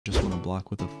block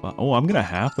with a 5. Oh, I'm gonna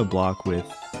have to block with,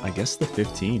 I guess, the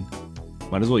 15.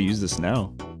 Might as well use this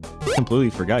now. I completely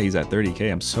forgot he's at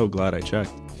 30k. I'm so glad I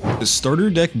checked. The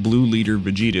starter deck blue leader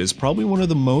Vegeta is probably one of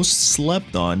the most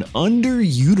slept on,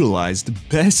 underutilized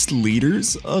best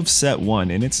leaders of set 1,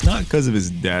 and it's not because of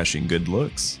his dashing good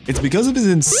looks. It's because of his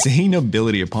insane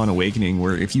ability upon awakening,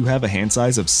 where if you have a hand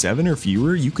size of 7 or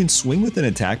fewer, you can swing with an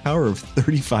attack power of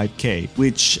 35k,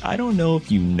 which, I don't know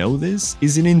if you know this,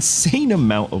 is an insane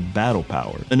amount of battle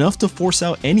power. Enough to force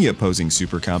out any opposing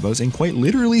super combos and quite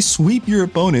literally sweep your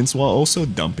opponents while also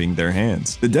dumping their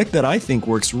hands. The deck that I think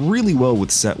works really well with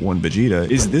set 1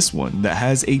 Vegeta is this one that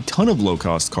has a ton of low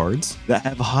cost cards that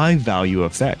have high value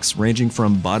effects, ranging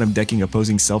from bottom decking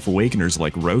opposing self-awakeners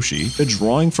like Roshi to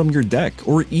drawing from your deck,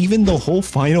 or even the whole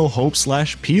Final Hope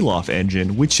 / peel-off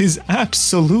engine, which is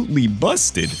absolutely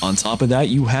busted. On top of that,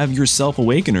 you have your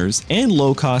self-awakeners and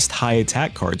low cost high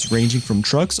attack cards ranging from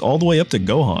Trunks all the way up to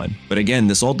Gohan. But again,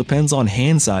 this all depends on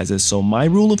hand sizes, so my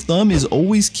rule of thumb is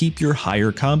always keep your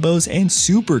higher combos and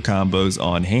super combos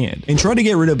on hand, and try to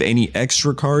get rid of any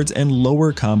extra cards and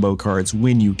lower combo cards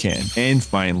when you can. And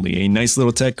finally, a nice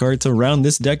little tech card to round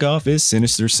this deck off is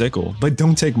Sinister Sickle, but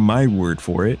don't take my word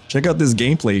for it. Check out this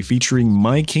gameplay featuring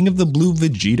my King of the Blue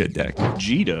Vegeta deck.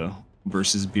 Vegeta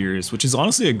versus Beerus, which is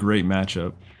honestly a great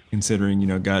matchup, considering, you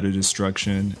know, God of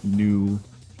Destruction, new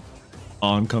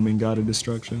oncoming God of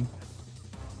Destruction.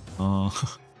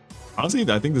 Honestly,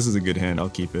 I think this is a good hand. I'll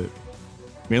keep it.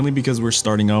 Mainly because we're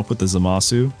starting off with the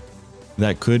Zamasu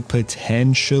that could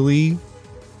potentially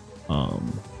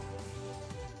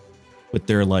with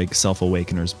their like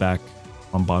self-awakeners back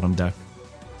on bottom deck.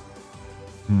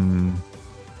 I'm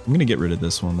gonna get rid of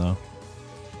this one though.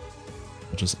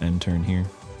 I'll just end turn here.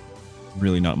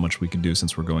 Really not much we can do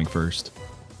since we're going first.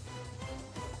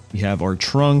 We have our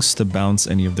Trunks to bounce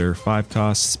any of their 5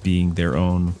 costs, being their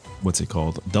own, what's it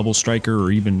called, Double Striker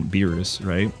or even Beerus,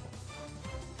 right?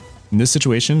 In this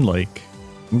situation, like,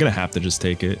 I'm gonna have to just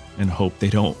take it and hope they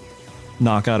don't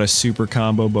knock out a super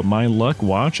combo, but my luck,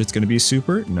 watch, it's gonna be a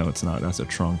super. No, it's not. That's a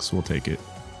Trunks. We'll take it.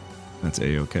 That's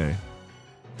a-okay.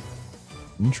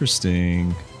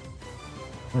 Interesting.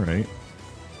 All right.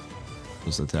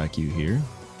 Just attack you here.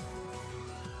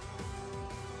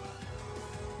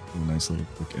 A nice little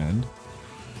quick end.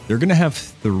 They're gonna have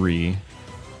 3,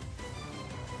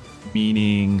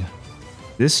 meaning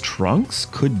this Trunks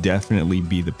could definitely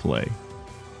be the play.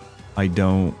 I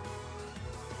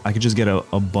could just get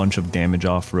a bunch of damage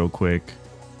off real quick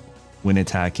when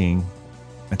attacking.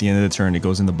 At the end of the turn, it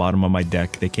goes in the bottom of my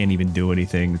deck. They can't even do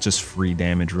anything. It's just free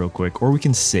damage real quick. Or we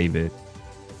can save it.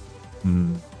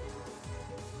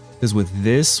 Because with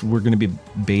this, we're going to be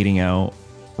baiting out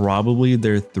probably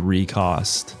their 3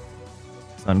 cost.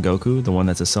 Son Goku, the one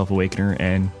that's a self-awakener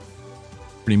and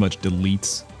pretty much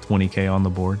deletes 20k on the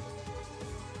board.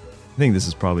 I think this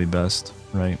is probably best,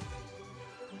 right?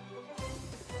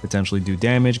 Potentially do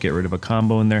damage, get rid of a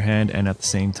combo in their hand, and at the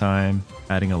same time,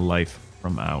 adding a life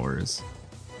from ours.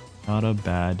 Not a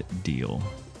bad deal.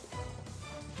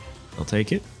 They'll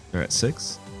take it. They're at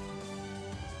 6.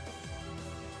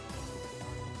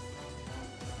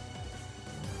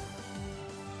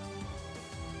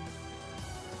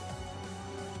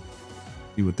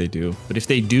 See what they do. But if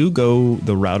they do go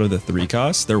the route of the 3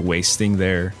 costs, they're wasting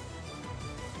their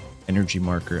energy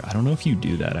marker. I don't know if you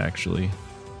do that, actually.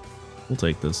 We'll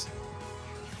take this.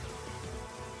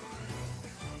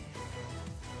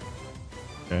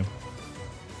 Okay.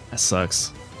 That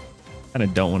sucks. Kinda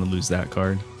don't want to lose that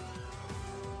card.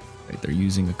 Right, they're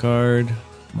using a card.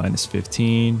 Minus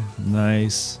 15.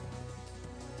 Nice.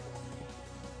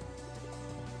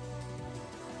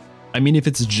 I mean, if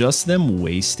it's just them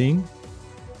wasting,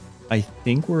 I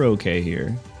think we're okay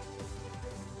here.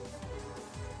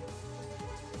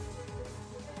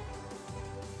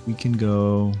 We can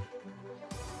go...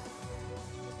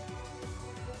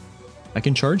 I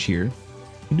can charge here.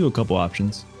 I can do a couple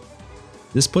options.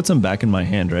 This puts them back in my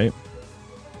hand, right?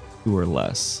 2 or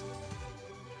less.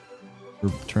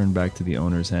 Return back to the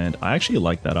owner's hand. I actually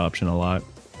like that option a lot.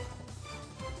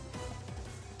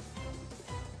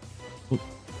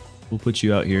 We'll put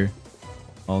you out here.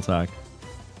 I'll attack.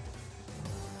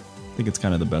 I think it's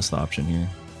kind of the best option here.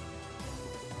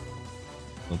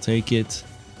 I'll take it.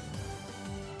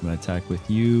 I'm gonna attack with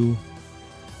you.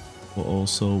 We'll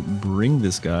also bring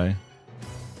this guy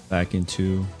back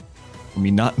into... I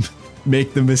mean, not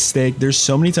make the mistake. There's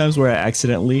so many times where I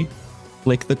accidentally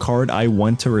click the card I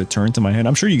want to return to my hand.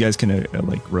 I'm sure you guys can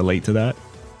like relate to that.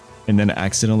 And then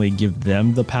accidentally give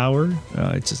them the power.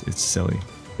 It's silly.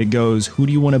 It goes, who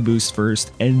do you want to boost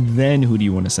first? And then who do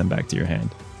you want to send back to your hand?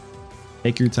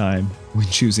 Take your time when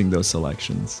choosing those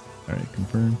selections. All right,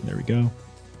 confirm. There we go.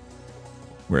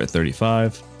 We're at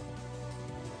 35.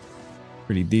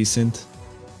 Pretty decent.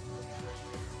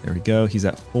 There we go. He's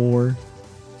at 4.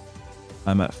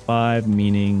 I'm at 5,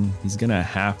 meaning he's going to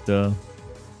have to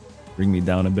bring me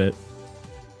down a bit.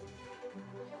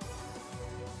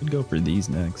 Could go for these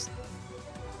next.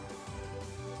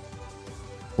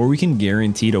 Or we can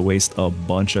guarantee to waste a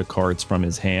bunch of cards from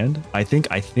his hand. I think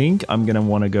I'm going to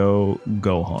want to go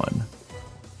Gohan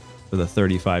for the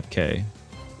 35k,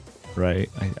 right?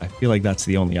 I feel like that's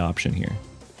the only option here.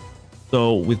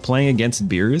 So with playing against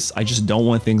Beerus, I just don't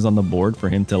want things on the board for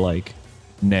him to like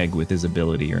neg with his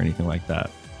ability or anything like that.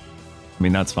 I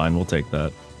mean, that's fine. We'll take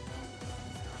that.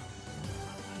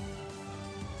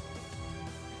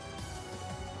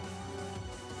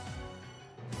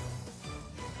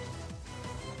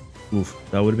 Oof,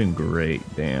 that would have been great.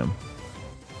 Damn.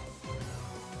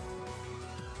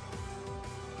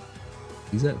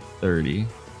 He's at 30.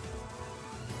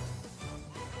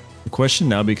 The question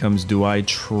now becomes, do I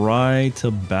try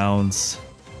to bounce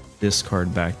this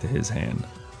card back to his hand?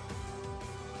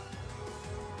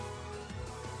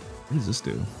 What does this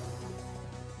do?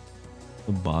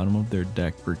 The bottom of their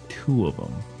deck for 2 of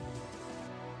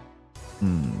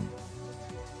them.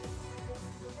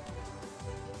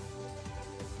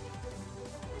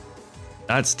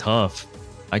 That's tough.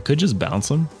 I could just bounce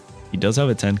him. He does have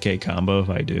a 10k combo if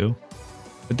I do.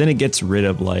 But then it gets rid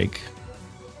of like...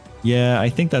 Yeah, I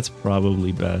think that's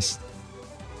probably best.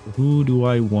 Who do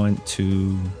I want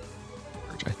to...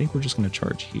 charge? I think we're just going to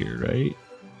charge here, right?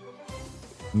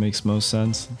 It makes most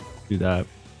sense. Do that.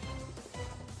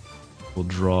 We'll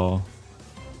draw.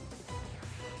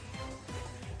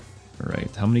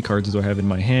 Alright, how many cards do I have in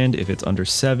my hand? If it's under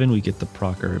 7, we get the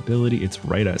proc our ability. It's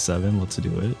right at 7. Let's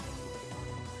do it.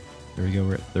 There we go,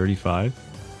 we're at 35.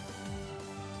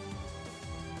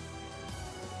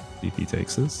 See if he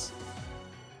takes this.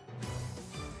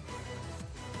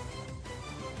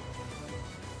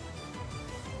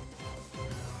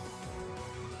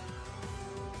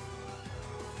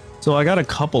 So I got a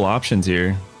couple options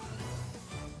here.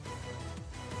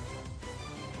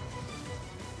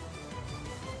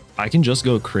 I can just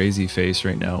go crazy face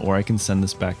right now, or I can send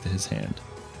this back to his hand.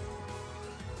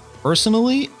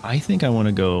 Personally, I think I want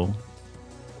to go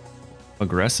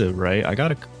aggressive, right? I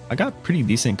got pretty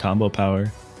decent combo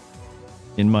power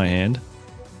in my hand.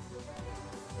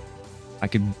 I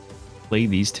could play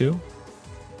these 2.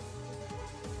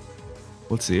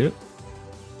 Let's see it.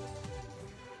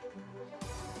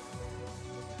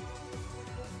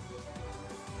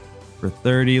 For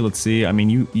 30, let's see. I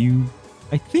mean,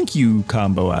 I think you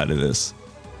combo out of this.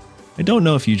 I don't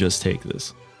know if you just take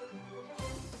this.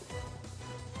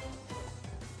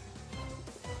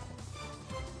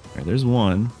 All right, there's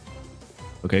 1.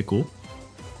 Okay, cool.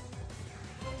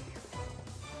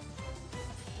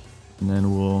 And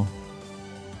then we'll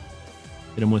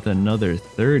hit him with another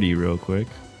 30 real quick.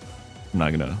 I'm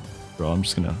not gonna draw, I'm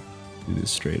just gonna do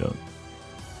this straight up.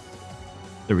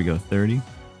 There we go, 30.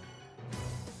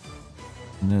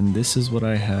 And then this is what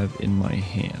I have in my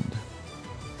hand.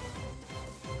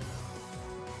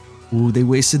 Ooh, they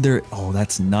wasted their... Oh,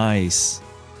 that's nice.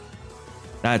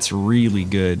 That's really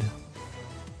good.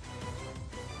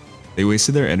 They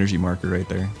wasted their energy marker right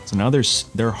there. So now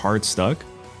they're hard stuck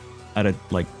at a,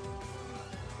 like,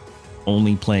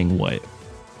 only playing what?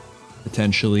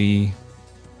 Potentially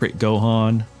Crit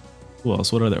Gohan. Who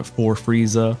else? What are there? 4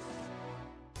 Frieza.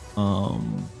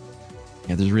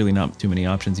 Yeah, there's really not too many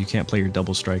options. You can't play your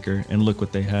double striker. And look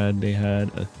what they had. They had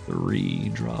a 3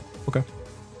 drop. Okay.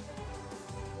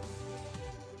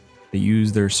 They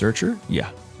use their searcher? Yeah,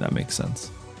 that makes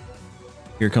sense.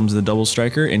 Here comes the double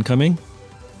striker incoming.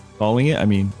 Calling it. I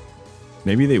mean,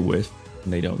 maybe they whiff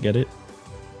and they don't get it.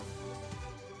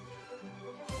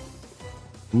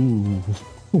 Ooh,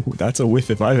 that's a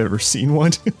whiff if I've ever seen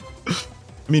one.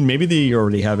 I mean, maybe they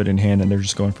already have it in hand and they're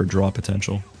just going for draw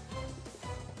potential.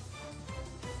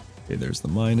 Okay, there's the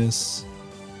minus.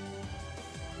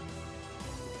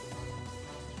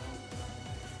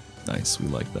 Nice, we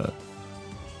like that.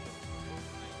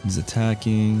 He's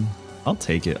attacking. I'll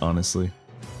take it, honestly.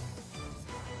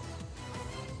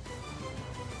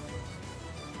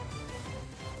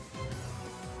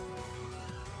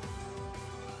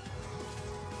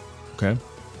 Okay.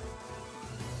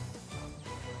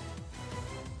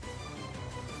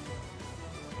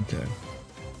 Okay.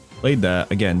 Played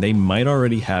that. Again, they might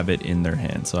already have it in their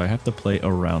hand, so I have to play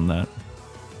around that.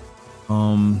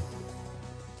 I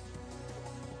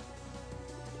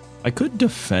could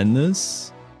defend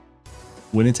this.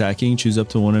 When attacking, choose up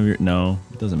to one of your... No,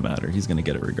 it doesn't matter. He's going to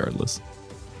get it regardless.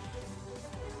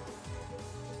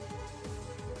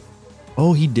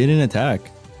 Oh, he didn't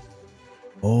attack.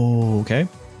 Oh, okay.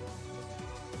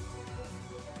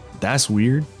 That's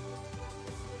weird.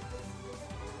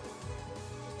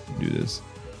 Do this.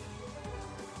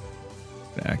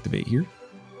 Gonna activate here.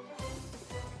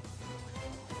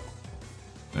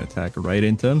 Gonna attack right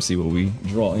into him. See what we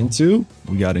draw into.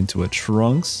 We got into a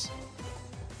Trunks.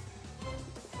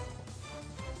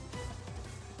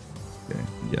 Okay.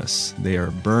 Yes, they are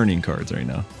burning cards right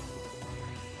now.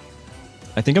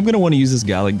 I think I'm gonna want to use this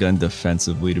Gallic Gun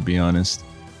defensively, to be honest.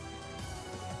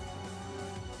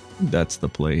 That's the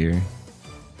play here.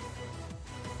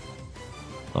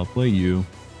 I'll play you.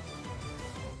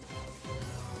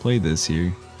 Play this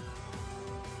here.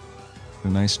 A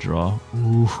nice draw.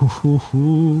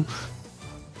 Ooh.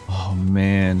 Oh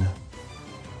man.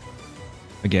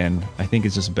 Again, I think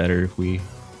it's just better if we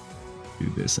do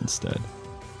this instead.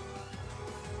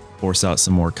 Force out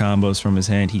some more combos from his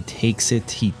hand. He takes it.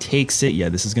 He takes it. Yeah,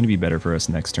 this is going to be better for us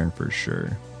next turn for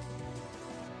sure.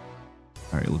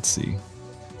 All right, let's see.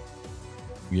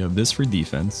 We have this for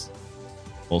defense.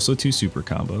 Also 2 super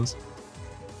combos.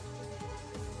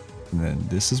 And then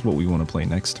this is what we want to play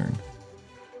next turn.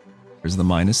 There's the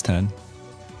 -10.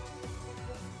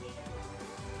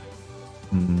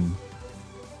 I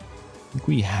think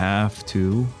we have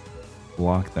to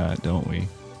block that, don't we?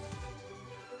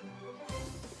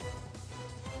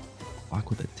 Block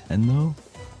with a 10 though?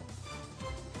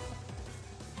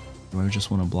 Do I just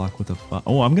want to block with a 5?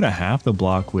 Oh, I'm going to have to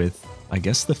block with, I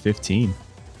guess, the 15.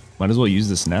 Might as well use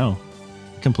this now.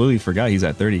 I completely forgot he's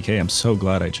at 30k. I'm so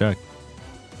glad I checked.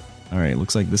 All right,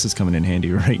 looks like this is coming in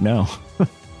handy right now. Here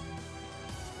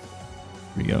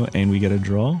we go. And we get a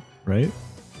draw, right?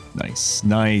 Nice.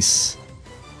 Nice.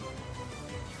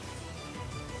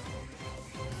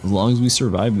 As long as we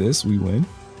survive this, we win.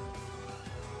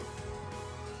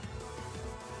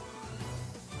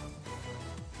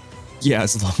 Yeah,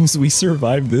 as long as we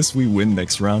survive this, we win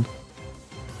next round.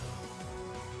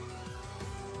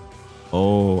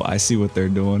 Oh, I see what they're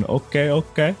doing. Okay,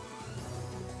 okay.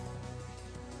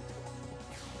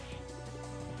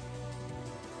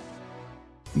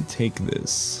 You take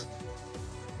this.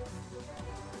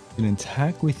 You can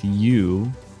attack with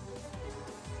you.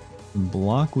 And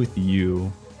block with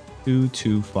you. 2,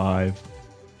 2, 5.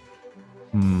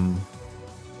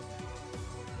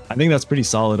 I think that's pretty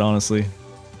solid, honestly.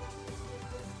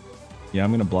 Yeah,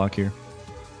 I'm gonna block here.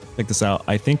 Check this out.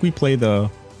 I think we play the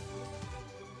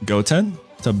Goten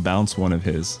to bounce one of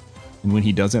his. And when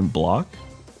he doesn't block...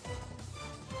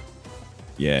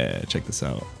 Yeah, check this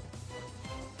out.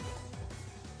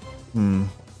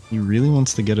 He really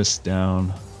wants to get us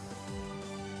down.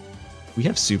 We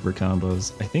have super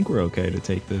combos. I think we're okay to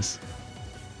take this.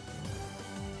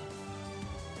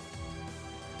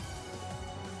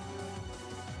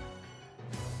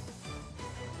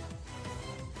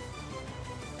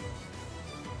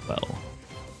 Well.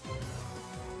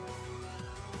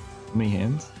 How many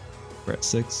hands? We're at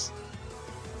 6.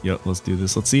 Yep, let's do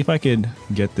this. Let's see if I could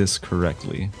get this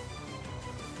correctly.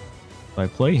 If I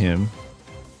play him,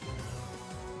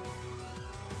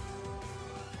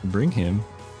 I bring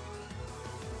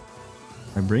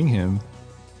him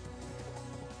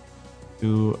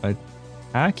to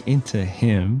attack into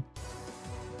him.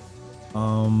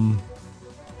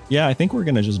 Yeah, I think we're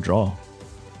gonna just draw.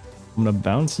 I'm gonna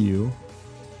bounce you.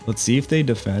 Let's see if they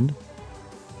defend.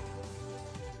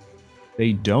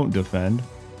 They don't defend.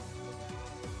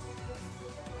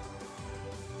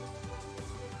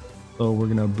 So we're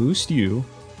gonna boost you.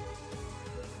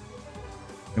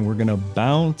 And we're gonna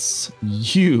bounce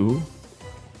you.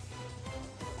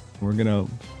 We're gonna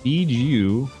feed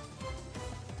you.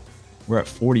 We're at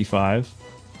 45.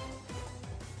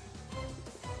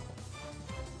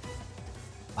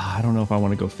 I don't know if I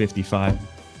want to go 55.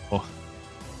 Oh,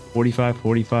 45,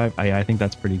 45. I think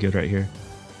that's pretty good right here.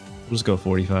 We'll just go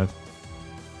 45.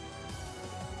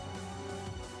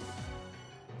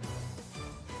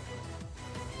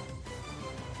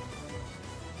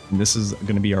 And this is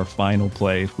going to be our final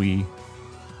play if we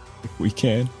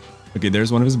can. Okay,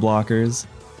 there's one of his blockers.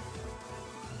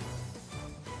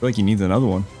 I feel like he needs another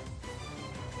one.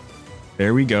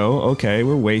 There we go. Okay,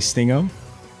 we're wasting them.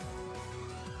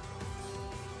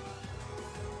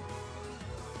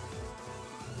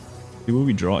 See what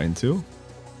we draw into?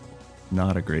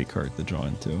 Not a great card to draw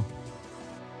into.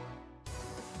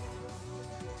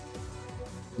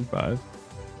 55.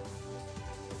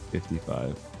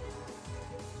 55.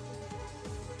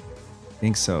 I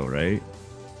think so, right?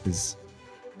 Because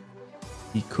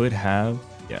he could have...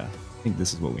 Yeah, I think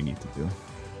this is what we need to do.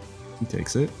 He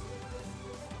takes it.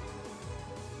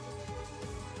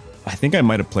 I think I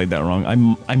might have played that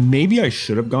wrong. Maybe I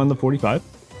should have gone the 45.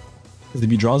 Because if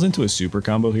he draws into a super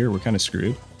combo here, we're kind of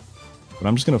screwed. But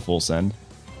I'm just going to full send.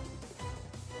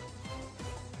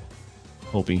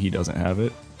 Hoping he doesn't have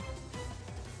it.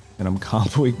 And I'm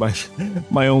comboing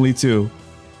my only 2.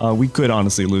 We could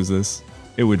honestly lose this.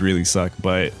 It would really suck,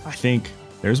 but I think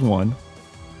there's one.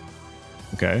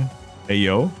 Okay. Hey,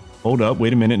 yo. Hold up.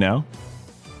 Wait a minute now.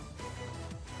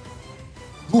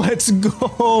 Let's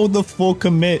go. The full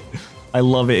commit. I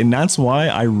love it. And that's why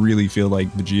I really feel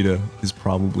like Vegeta is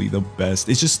probably the best.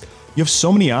 It's just, you have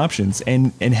so many options.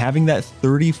 And having that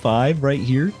 35 right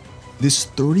here, this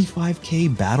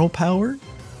 35k battle power,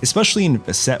 especially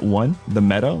in set 1, the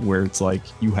meta, where it's like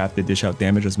you have to dish out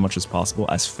damage as much as possible,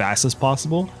 as fast as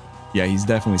possible. Yeah, he's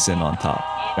definitely sitting on top.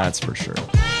 That's for sure.